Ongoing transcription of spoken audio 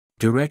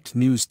Direct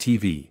News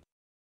TV.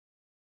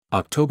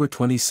 October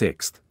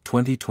 26,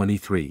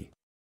 2023.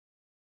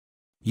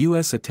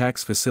 U.S.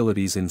 attacks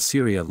facilities in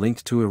Syria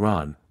linked to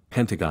Iran,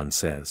 Pentagon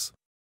says.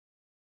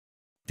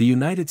 The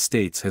United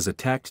States has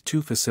attacked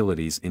two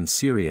facilities in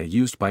Syria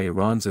used by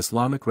Iran's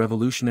Islamic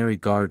Revolutionary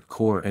Guard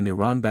Corps and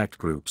Iran-backed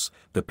groups,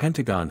 the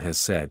Pentagon has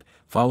said,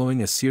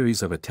 following a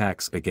series of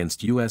attacks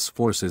against U.S.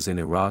 forces in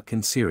Iraq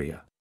and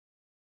Syria.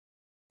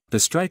 The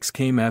strikes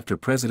came after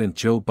President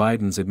Joe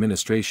Biden's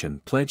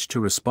administration pledged to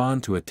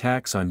respond to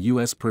attacks on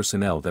U.S.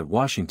 personnel that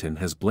Washington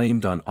has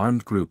blamed on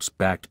armed groups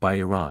backed by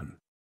Iran.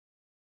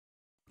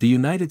 The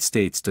United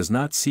States does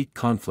not seek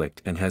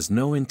conflict and has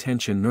no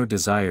intention nor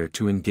desire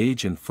to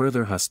engage in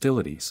further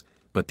hostilities,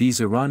 but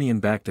these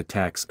Iranian-backed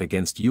attacks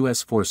against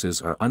U.S.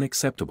 forces are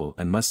unacceptable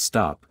and must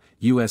stop,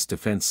 U.S.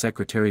 Defense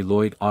Secretary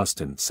Lloyd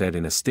Austin said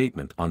in a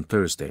statement on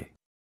Thursday.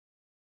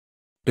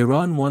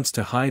 Iran wants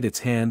to hide its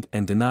hand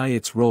and deny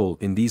its role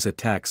in these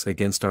attacks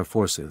against our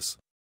forces.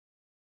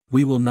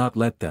 We will not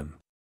let them.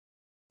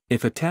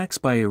 If attacks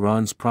by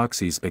Iran's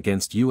proxies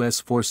against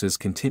U.S. forces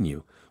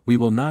continue, we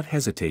will not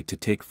hesitate to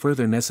take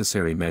further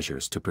necessary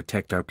measures to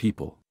protect our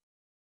people.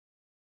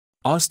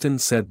 Austin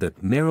said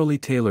that narrowly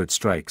tailored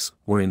strikes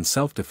were in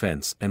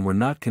self-defense and were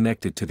not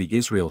connected to the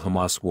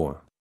Israel-Hamas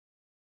war.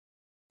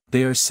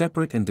 They are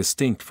separate and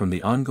distinct from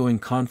the ongoing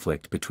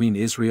conflict between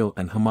Israel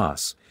and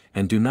Hamas,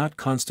 and do not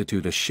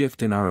constitute a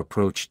shift in our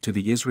approach to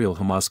the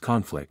Israel-Hamas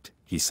conflict,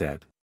 he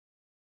said.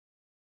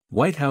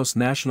 White House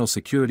National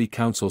Security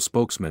Council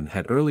spokesman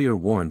had earlier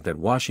warned that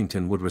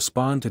Washington would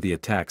respond to the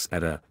attacks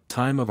at a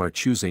time of our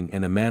choosing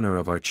and a manner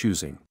of our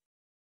choosing.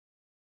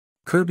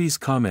 Kirby's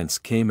comments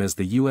came as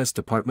the U.S.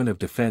 Department of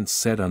Defense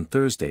said on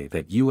Thursday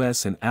that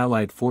U.S. and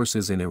allied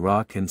forces in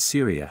Iraq and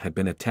Syria had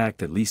been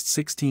attacked at least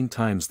 16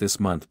 times this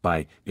month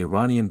by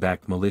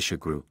Iranian-backed militia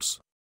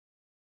groups.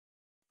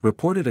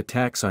 Reported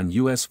attacks on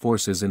U.S.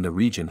 forces in the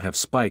region have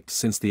spiked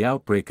since the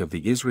outbreak of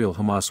the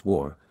Israel-Hamas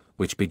war,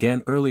 which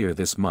began earlier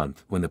this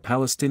month when the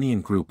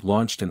Palestinian group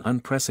launched an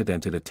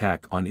unprecedented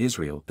attack on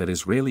Israel that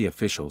Israeli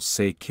officials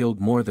say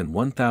killed more than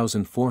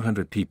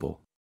 1,400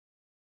 people.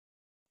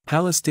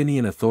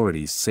 Palestinian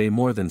authorities say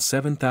more than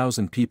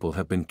 7,000 people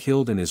have been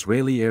killed in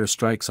Israeli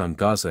airstrikes on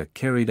Gaza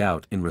carried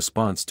out in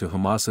response to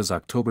Hamas's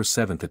October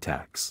 7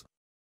 attacks.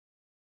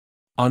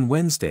 On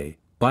Wednesday,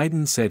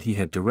 Biden said he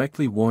had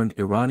directly warned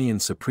Iranian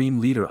Supreme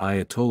Leader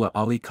Ayatollah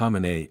Ali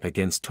Khamenei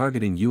against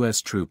targeting U.S.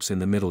 troops in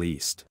the Middle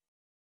East.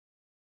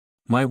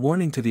 My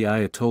warning to the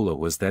Ayatollah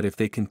was that if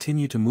they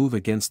continue to move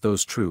against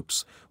those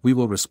troops, we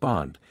will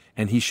respond,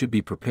 and he should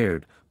be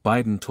prepared,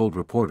 Biden told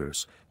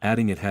reporters,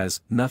 adding it has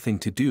nothing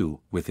to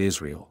do with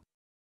Israel.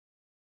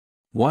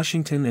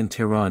 Washington and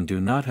Tehran do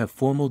not have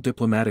formal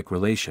diplomatic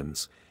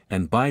relations,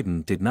 and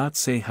Biden did not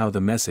say how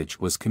the message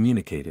was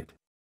communicated.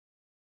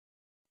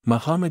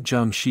 Mohammad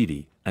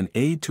Jamshidi, an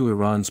aide to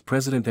Iran's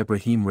President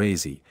Ebrahim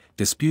Raisi,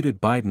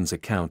 disputed Biden's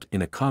account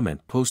in a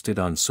comment posted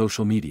on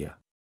social media.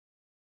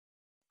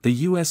 The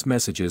U.S.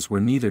 messages were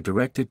neither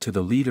directed to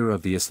the leader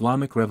of the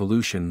Islamic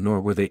Revolution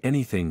nor were they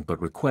anything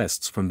but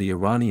requests from the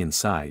Iranian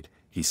side,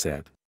 he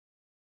said.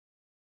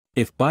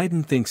 If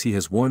Biden thinks he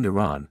has warned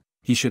Iran,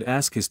 he should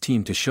ask his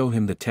team to show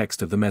him the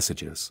text of the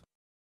messages.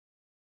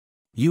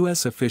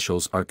 U.S.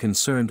 officials are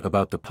concerned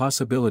about the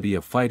possibility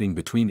of fighting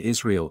between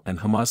Israel and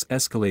Hamas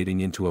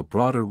escalating into a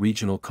broader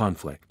regional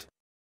conflict.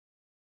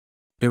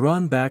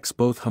 Iran backs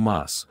both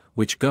Hamas,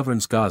 which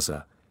governs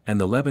Gaza, and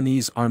the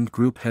Lebanese armed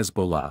group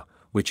Hezbollah,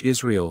 which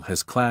Israel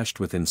has clashed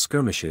with in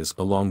skirmishes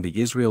along the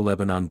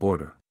Israel-Lebanon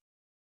border.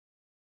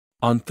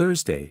 On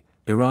Thursday,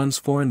 Iran's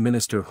Foreign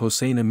Minister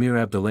Hossein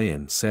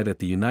Amir-Abdollahian said at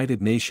the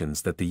United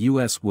Nations that the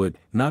U.S. would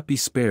not be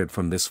spared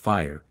from this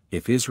fire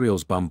if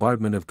Israel's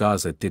bombardment of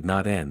Gaza did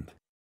not end.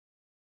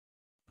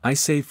 I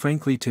say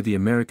frankly to the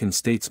American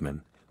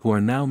statesmen, who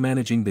are now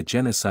managing the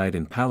genocide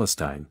in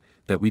Palestine,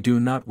 that we do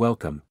not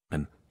welcome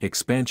an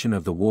expansion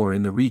of the war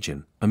in the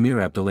region,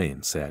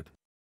 Amir-Abdollahian said.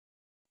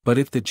 But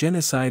if the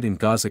genocide in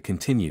Gaza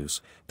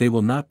continues, they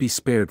will not be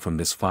spared from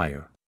this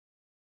fire.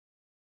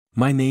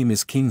 My name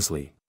is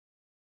Kingsley.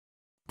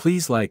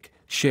 Please like,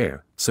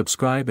 share,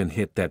 subscribe and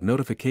hit that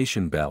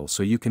notification bell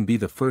so you can be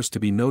the first to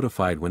be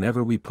notified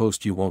whenever we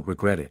post. You won't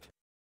regret it.